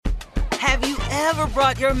Have you ever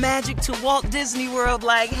brought your magic to Walt Disney World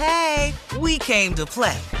like, hey, we came to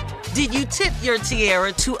play? Did you tip your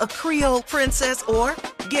tiara to a Creole princess or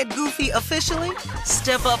get goofy officially?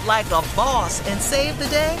 Step up like a boss and save the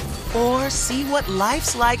day? Or see what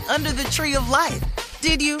life's like under the tree of life?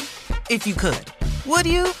 Did you? If you could. Would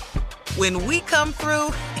you? When we come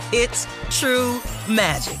through, it's true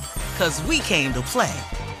magic. 'Cause we came to play.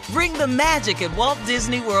 Bring the magic at Walt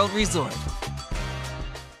Disney World Resort.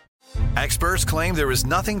 Experts claim there is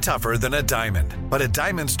nothing tougher than a diamond. But at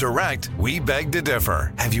Diamonds Direct, we beg to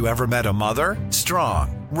differ. Have you ever met a mother?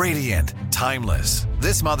 Strong, radiant, timeless.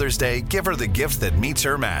 This Mother's Day, give her the gift that meets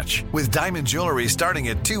her match. With diamond jewelry starting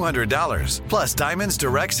at $200. Plus Diamonds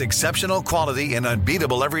Direct's exceptional quality and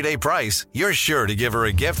unbeatable everyday price, you're sure to give her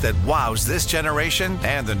a gift that wows this generation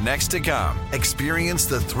and the next to come. Experience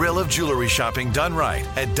the thrill of jewelry shopping done right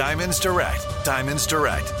at Diamonds Direct. Diamonds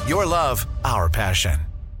Direct. Your love, our passion.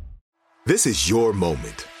 This is your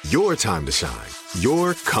moment, your time to shine,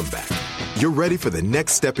 your comeback. You're ready for the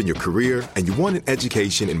next step in your career, and you want an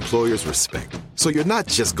education employers respect. So you're not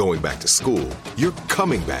just going back to school, you're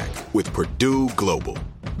coming back with Purdue Global.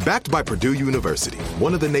 Backed by Purdue University,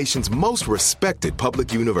 one of the nation's most respected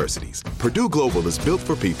public universities, Purdue Global is built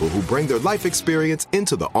for people who bring their life experience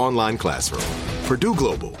into the online classroom. Purdue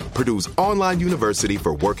Global, Purdue's online university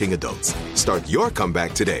for working adults. Start your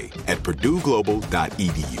comeback today at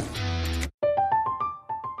purdueglobal.edu.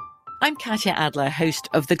 I'm Katya Adler, host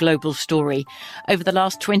of The Global Story. Over the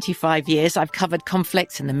last 25 years, I've covered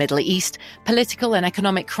conflicts in the Middle East, political and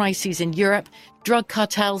economic crises in Europe, drug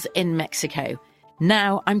cartels in Mexico.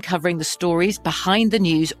 Now I'm covering the stories behind the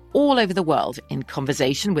news all over the world in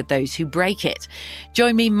conversation with those who break it.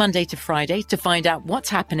 Join me Monday to Friday to find out what's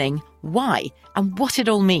happening, why, and what it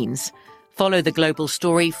all means. Follow The Global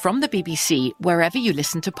Story from the BBC wherever you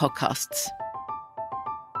listen to podcasts.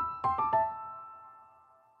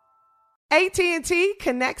 AT&T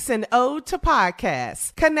connects an ode to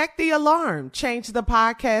podcasts. Connect the alarm. Change the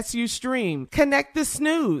podcast you stream. Connect the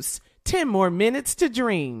snooze. 10 more minutes to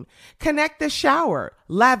dream. Connect the shower.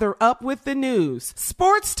 Lather up with the news.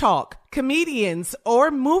 Sports talk, comedians,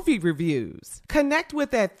 or movie reviews. Connect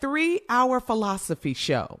with that 3-hour philosophy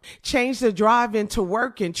show. Change the drive into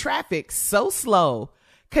work in traffic so slow.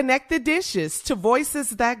 Connect the dishes to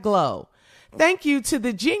voices that glow. Thank you to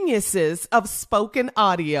the geniuses of spoken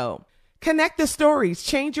audio. Connect the stories,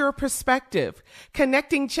 change your perspective.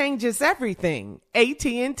 Connecting changes everything.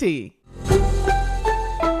 AT&T.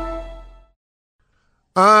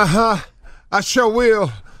 I sure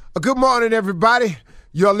will. Good morning, everybody.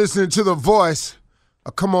 You're listening to The Voice.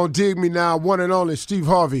 Come on, dig me now. One and only Steve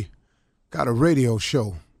Harvey. Got a radio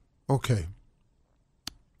show. Okay.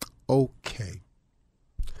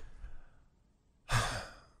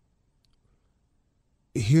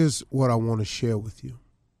 Here's what I want to share with you.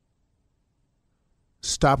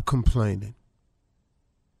 Stop complaining.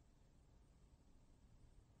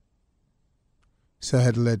 So I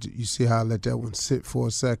had to you see how I let that one sit for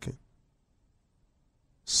a second?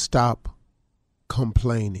 Stop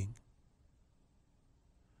complaining.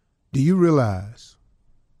 Do you realize,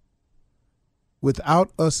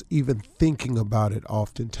 without us even thinking about it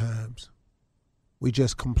oftentimes, we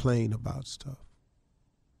just complain about stuff?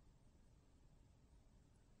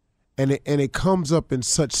 And it comes up in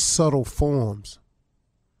such subtle forms.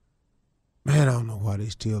 Man, I don't know why they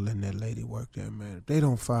still letting that lady work there, man. If they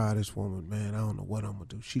don't fire this woman, man, I don't know what I'm going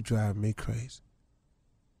to do. She driving me crazy.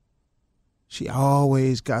 She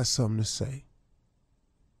always got something to say.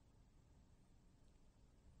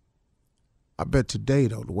 I bet today,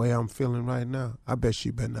 though, the way I'm feeling right now, I bet she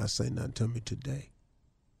better not say nothing to me today.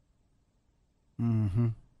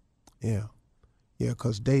 Yeah,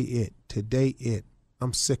 because today,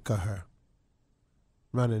 I'm sick of her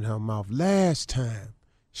running her mouth. Last time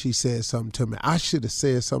she said something to me, I should have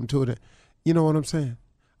said something to her. You know what I'm saying?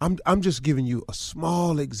 I'm just giving you a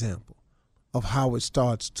small example of how it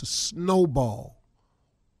starts to snowball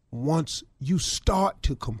once you start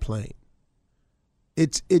to complain.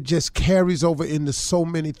 It just carries over into so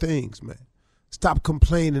many things, man. Stop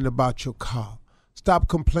complaining about your car. Stop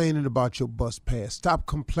complaining about your bus pass. Stop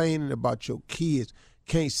complaining about your kids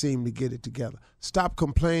can't seem to get it together. Stop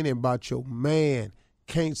complaining about your man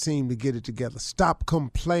can't seem to get it together. Stop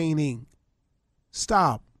complaining.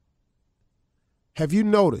 Stop. Have you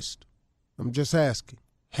noticed, I'm just asking,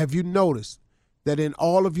 have you noticed that in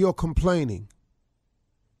all of your complaining,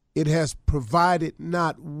 it has provided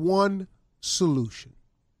not one solution?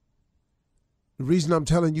 The reason I'm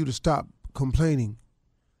telling you to stop complaining,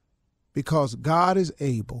 because God is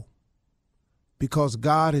able, because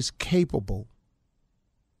God is capable,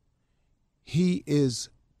 He is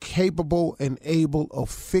capable and able of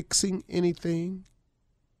fixing anything,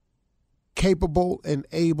 capable and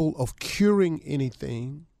able of curing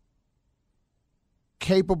anything,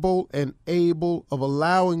 capable and able of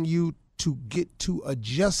allowing you to get to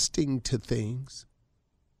adjusting to things,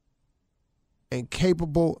 and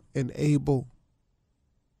capable and able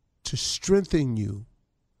to strengthen you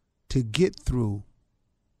to get through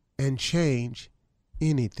and change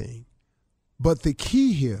anything. But the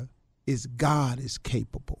key here is God is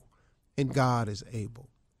capable and God is able.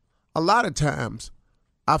 A lot of times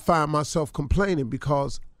I find myself complaining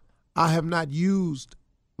because I have not used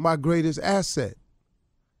my greatest asset,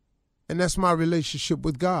 and that's my relationship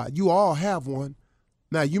with God. You all have one.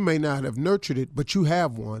 Now, you may not have nurtured it, but you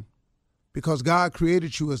have one because God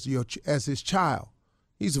created you as his child.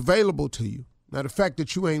 He's available to you. Now, the fact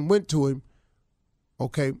that you ain't went to him,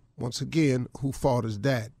 okay, once again, who fault is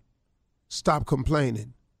that? Stop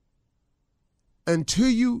complaining. Until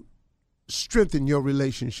you strengthen your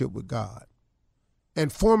relationship with God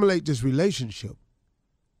and formulate this relationship,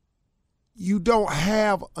 you don't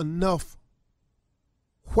have enough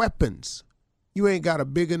weapons. You ain't got a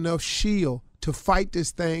big enough shield to fight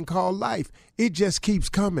this thing called life. It just keeps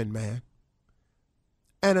coming, man.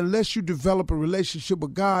 And unless you develop a relationship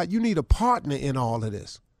with God, you need a partner in all of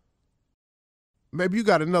this. Maybe you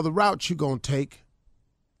got another route you're going to take.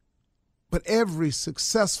 But every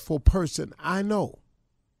successful person I know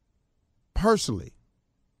personally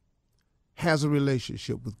has a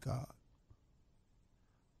relationship with God.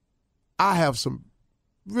 I have some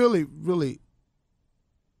really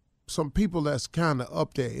some people that's kind of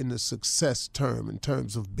up there in the success term in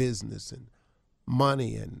terms of business and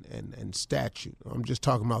money and statute. I'm just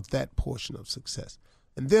talking about that portion of success.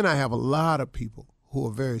 And then I have a lot of people who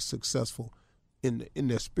are very successful in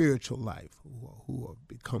their spiritual life, who have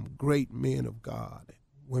become great men of God and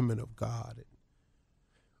women of God.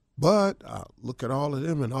 But look at all of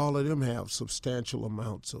them, and all of them have substantial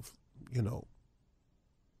amounts of,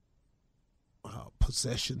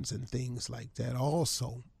 possessions and things like that.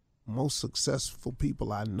 Also, most successful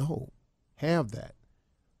people I know have that.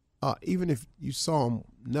 Even if you saw them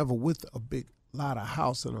never with a big lot of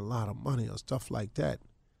house and a lot of money or stuff like that,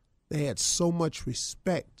 they had so much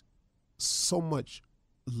respect, so much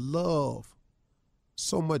love,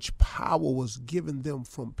 so much power was given them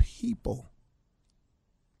from people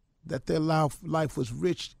that their life was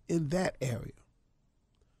rich in that area.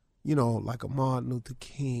 Like a Martin Luther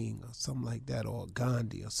King or something like that, or a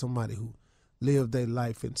Gandhi, or somebody who lived their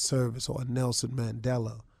life in service, or a Nelson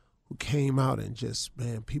Mandela who came out and just,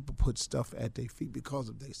 man, people put stuff at their feet because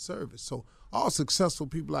of their service. So all successful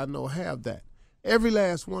people I know have that. Every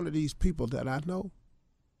last one of these people that I know,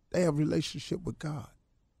 they have a relationship with God.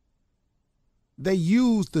 They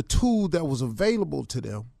used the tool that was available to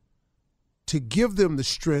them to give them the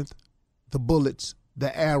strength, the bullets,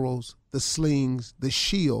 the arrows, the slings, the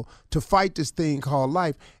shield to fight this thing called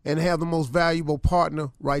life, and have the most valuable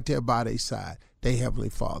partner right there by their side, their Heavenly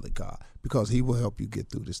Father, God, because he will help you get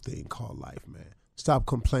through this thing called life, man. Stop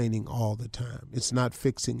complaining all the time. It's not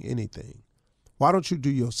fixing anything. Why don't you do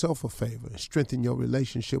yourself a favor and strengthen your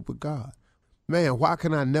relationship with God? Man, why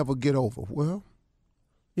can I never get over? Well,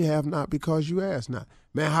 you have not because you ask not.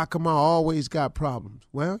 Man, how come I always got problems?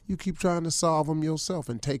 Well, you keep trying to solve them yourself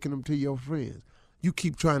and taking them to your friends. You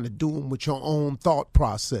keep trying to do them with your own thought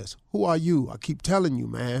process. Who are you? I keep telling you,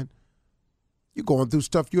 man. You're going through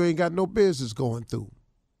stuff you ain't got no business going through.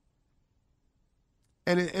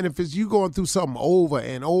 And if it's you going through something over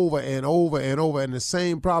and over and over and over, and the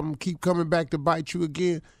same problem keep coming back to bite you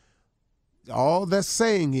again, all that's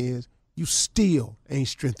saying is you still ain't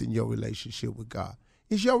strengthened your relationship with God.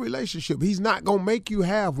 It's your relationship. He's not going to make you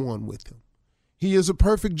have one with him. He is a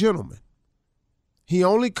perfect gentleman. He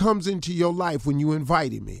only comes into your life when you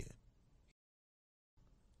invite him in.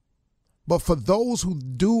 But for those who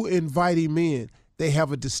do invite him in, they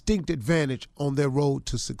have a distinct advantage on their road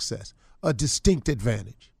to success. A distinct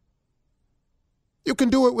advantage. You can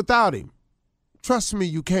do it without him. Trust me,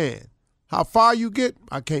 you can. How far you get,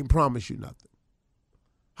 I can't promise you nothing.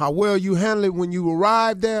 How well you handle it when you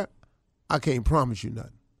arrive there, I can't promise you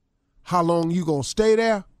nothing. How long you gonna stay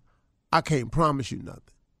there, I can't promise you nothing.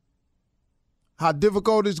 How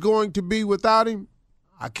difficult it's going to be without him,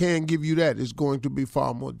 I can't give you that. It's going to be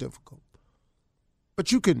far more difficult. But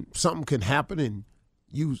something can happen and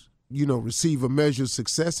you receive a measure of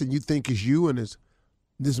success and you think it's you and it's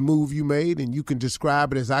this move you made, and you can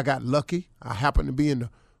describe it as I got lucky. I happened to be in the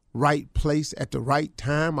right place at the right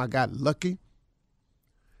time. I got lucky.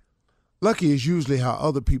 Lucky is usually how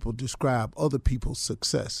other people describe other people's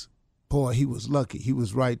success. Boy, he was lucky. He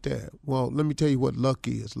was right there. Well, let me tell you what luck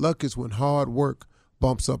is. Luck is when hard work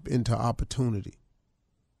bumps up into opportunity.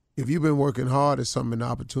 If you've been working hard at something and the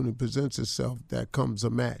opportunity presents itself, that comes a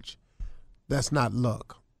match. That's not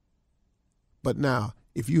luck. But now,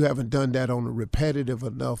 if you haven't done that on a repetitive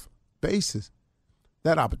enough basis,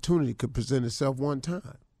 that opportunity could present itself one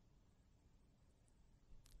time.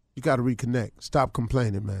 You got to reconnect. Stop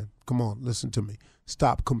complaining, man. Come on, listen to me.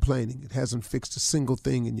 Stop complaining. It hasn't fixed a single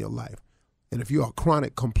thing in your life. And if you're a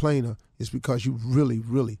chronic complainer, it's because you really,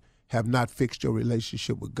 really have not fixed your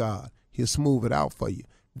relationship with God. He'll smooth it out for you.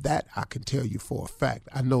 That I can tell you for a fact.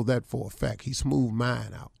 I know that for a fact. He smoothed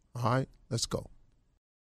mine out. All right, let's go.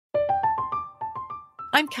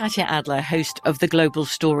 I'm Katya Adler, host of The Global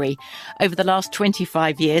Story. Over the last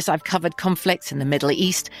 25 years, I've covered conflicts in the Middle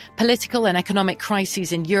East, political and economic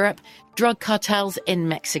crises in Europe, drug cartels in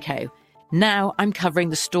Mexico. Now I'm covering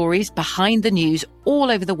the stories behind the news all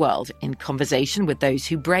over the world in conversation with those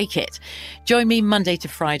who break it. Join me Monday to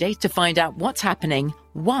Friday to find out what's happening,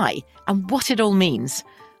 why, and what it all means.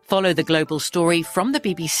 Follow The Global Story from the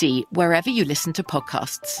BBC wherever you listen to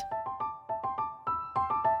podcasts.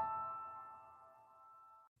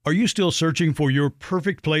 Are you still searching for your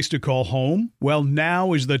perfect place to call home? Well,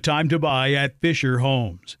 now is the time to buy at Fisher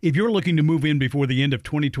Homes. If you're looking to move in before the end of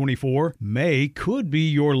 2024, May could be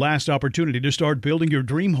your last opportunity to start building your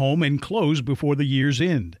dream home and close before the year's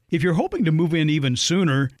end. If you're hoping to move in even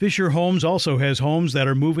sooner, Fisher Homes also has homes that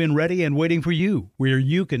are move-in ready and waiting for you, where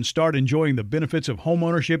you can start enjoying the benefits of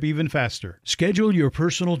homeownership even faster. Schedule your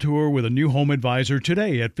personal tour with a new home advisor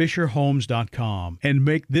today at FisherHomes.com and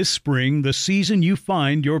make this spring the season you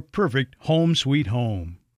find your perfect home sweet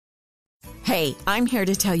home. Hey, I'm here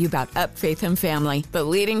to tell you about Up Faith and Family, the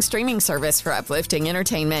leading streaming service for uplifting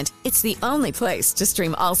entertainment. It's the only place to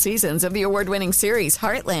stream all seasons of the award-winning series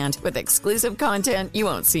Heartland with exclusive content you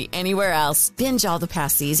won't see anywhere else. Binge all the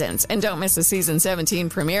past seasons and don't miss the season 17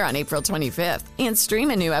 premiere on April 25th. And stream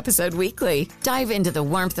a new episode weekly. Dive into the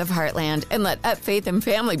warmth of Heartland and let Up Faith and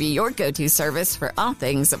Family be your go-to service for all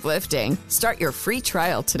things uplifting. Start your free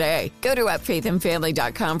trial today. Go to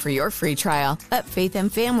upfaithandfamily.com for your free trial.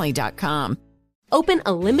 upfaithandfamily.com. Open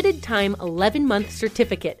a limited-time 11-month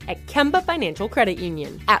certificate at Kemba Financial Credit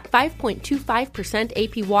Union. At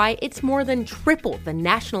 5.25% APY, it's more than triple the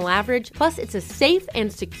national average, plus it's a safe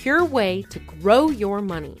and secure way to grow your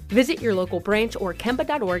money. Visit your local branch or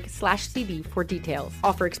kemba.org/cb for details.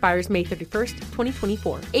 Offer expires May 31st,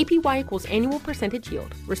 2024. APY equals annual percentage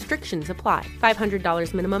yield. Restrictions apply.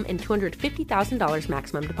 $500 minimum and $250,000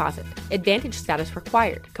 maximum deposit. Advantage status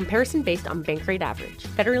required. Comparison based on bank rate average.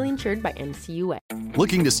 Federally insured by NCUA.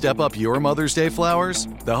 Looking to step up your Mother's Day flowers?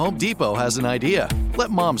 The Home Depot has an idea. Let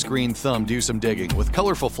Mom's green thumb do some digging with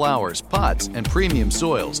colorful flowers, pots, and premium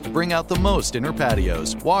soils to bring out the most in her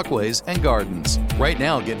patios, walkways, and gardens. Right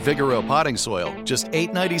now, get Vigoro potting soil, just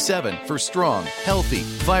 $8.97 for strong, healthy,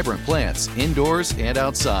 vibrant plants indoors and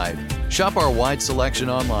outside. Shop our wide selection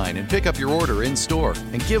online and pick up your order in-store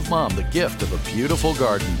and give Mom the gift of a beautiful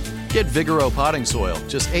garden. Get Vigoro potting soil,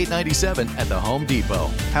 just $8.97 at the Home Depot.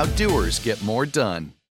 How doers get more done.